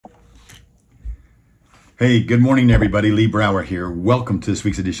Hey, good morning, everybody. Lee Brower here. Welcome to this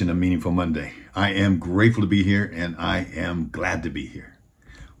week's edition of Meaningful Monday. I am grateful to be here, and I am glad to be here.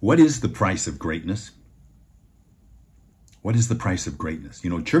 What is the price of greatness? What is the price of greatness?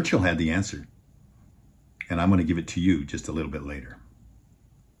 You know, Churchill had the answer, and I'm going to give it to you just a little bit later.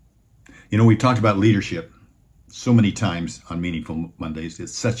 You know, we've talked about leadership so many times on Meaningful Mondays.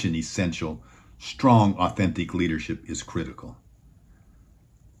 It's such an essential, strong, authentic leadership is critical.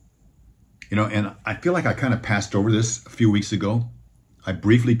 You know, and I feel like I kind of passed over this a few weeks ago. I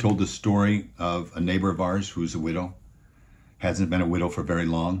briefly told the story of a neighbor of ours who's a widow, hasn't been a widow for very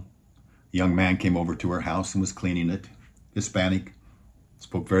long. A young man came over to her house and was cleaning it. Hispanic,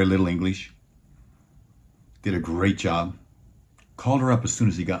 spoke very little English, did a great job. Called her up as soon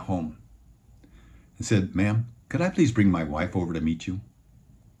as he got home and said, "Ma'am, could I please bring my wife over to meet you?"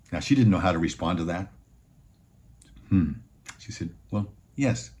 Now, she didn't know how to respond to that. She said, "Well,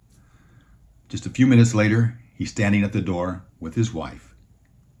 yes." Just a few minutes later, he's standing at the door with his wife,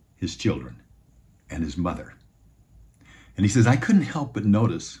 his children, and his mother. And he says, "I couldn't help but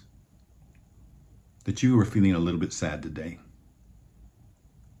notice that you were feeling a little bit sad today.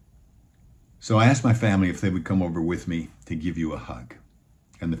 So I asked my family if they would come over with me to give you a hug."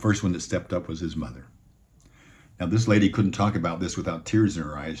 And the first one that stepped up was his mother. Now, this lady couldn't talk about this without tears in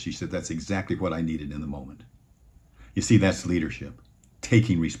her eyes. She said, "That's exactly what I needed in the moment." You see, that's leadership.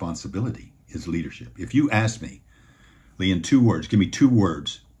 Taking responsibility is leadership. If you ask me, Lee, in 2 words, give me 2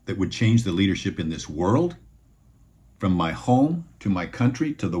 words that would change the leadership in this world, from my home to my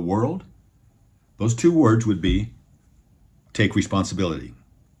country to the world, those 2 words would be take responsibility.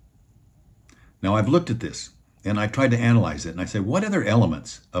 Now, I've looked at this and I've tried to analyze it, and I say, what other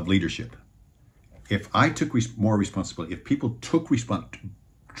elements of leadership, if I took more responsibility, if people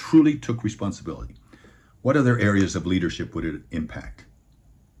truly took responsibility, what other areas of leadership would it impact?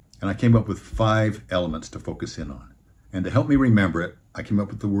 And I came up with 5 elements to focus in on. And to help me remember it, I didn't come up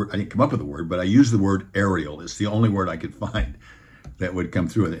with the word, but I used the word aerial. It's the only word I could find that would come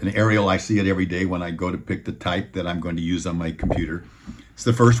through with it. And aerial, I see it every day when I go to pick the type that I'm going to use on my computer. It's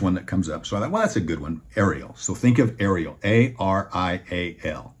the first one that comes up. So I thought, well, that's a good one, aerial. So think of aerial,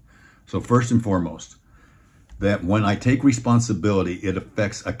 A-R-I-A-L. So first and foremost, that when I take responsibility, it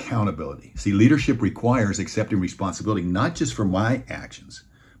affects accountability. See, leadership requires accepting responsibility, not just for my actions,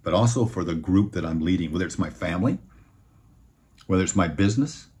 but also for the group that I'm leading, whether it's my family, whether it's my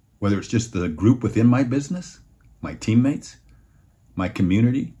business, whether it's just the group within my business, my teammates, my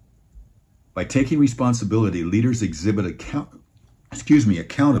community. By taking responsibility, leaders exhibit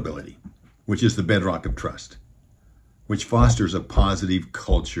accountability, which is the bedrock of trust, which fosters a positive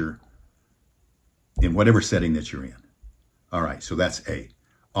culture in whatever setting that you're in. All right, so that's A.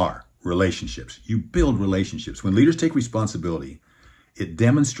 R, relationships. You build relationships. When leaders take responsibility, it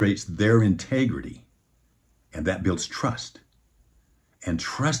demonstrates their integrity, and that builds trust. And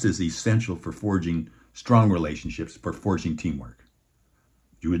trust is essential for forging strong relationships, for forging teamwork.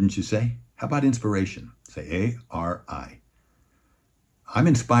 Wouldn't you say? How about inspiration? Say A-R-I. I'm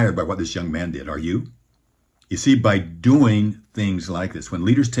inspired by what this young man did. Are you? You see, by doing things like this, when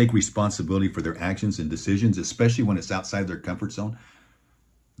leaders take responsibility for their actions and decisions, especially when it's outside their comfort zone,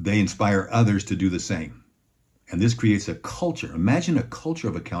 they inspire others to do the same. And this creates a culture. Imagine a culture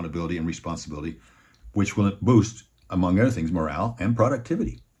of accountability and responsibility, which will boost, among other things, morale and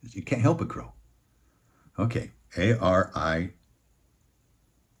productivity. You can't help but grow. Okay, A-R-I-A,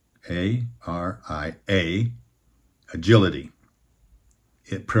 agility.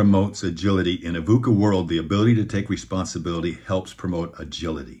 It promotes agility. In a VUCA world, the ability to take responsibility helps promote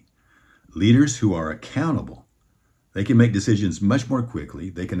agility. Leaders who are accountable, they can make decisions much more quickly.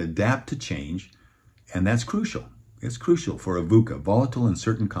 They can adapt to change. And that's crucial. It's crucial for a VUCA, volatile,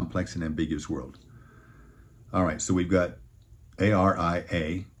 uncertain, complex, and ambiguous world. All right, so we've got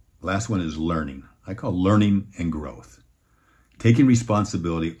A-R-I-A. Last one is learning. I call learning and growth. Taking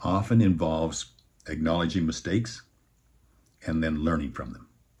responsibility often involves acknowledging mistakes and then learning from them.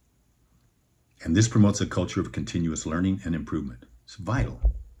 And this promotes a culture of continuous learning and improvement. It's vital.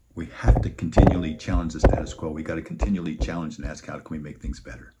 We have to continually challenge the status quo. We got to continually challenge and ask, how can we make things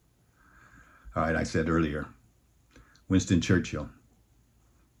better? All right, I said earlier, Winston Churchill,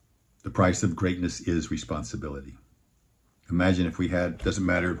 the price of greatness is responsibility. Imagine if we had,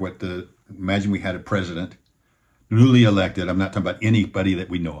 imagine we had a president, newly elected, I'm not talking about anybody that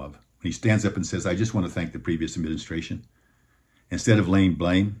we know of. He stands up and says, "I just want to thank the previous administration." Instead of laying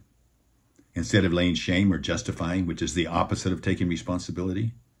blame, instead of laying shame or justifying, which is the opposite of taking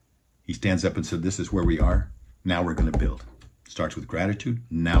responsibility, he stands up and said, "This is where we are. Now we're going to build." Starts with gratitude.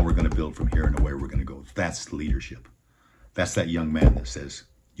 Now we're going to build from here and where we're going to go. That's leadership. That's that young man that says,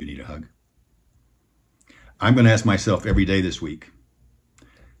 "You need a hug." I'm going to ask myself every day this week,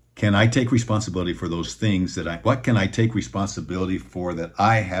 can I take responsibility for those things what can I take responsibility for that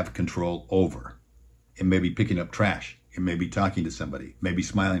I have control over? It may be picking up trash. It may be talking to somebody, maybe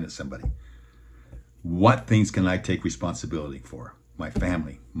smiling at somebody. What things can I take responsibility for? My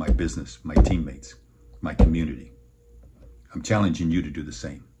family, my business, my teammates, my community. I'm challenging you to do the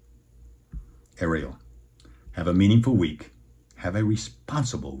same. Ariel, have a meaningful week. Have a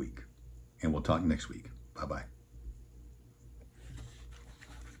responsible week. And we'll talk next week. Bye-bye.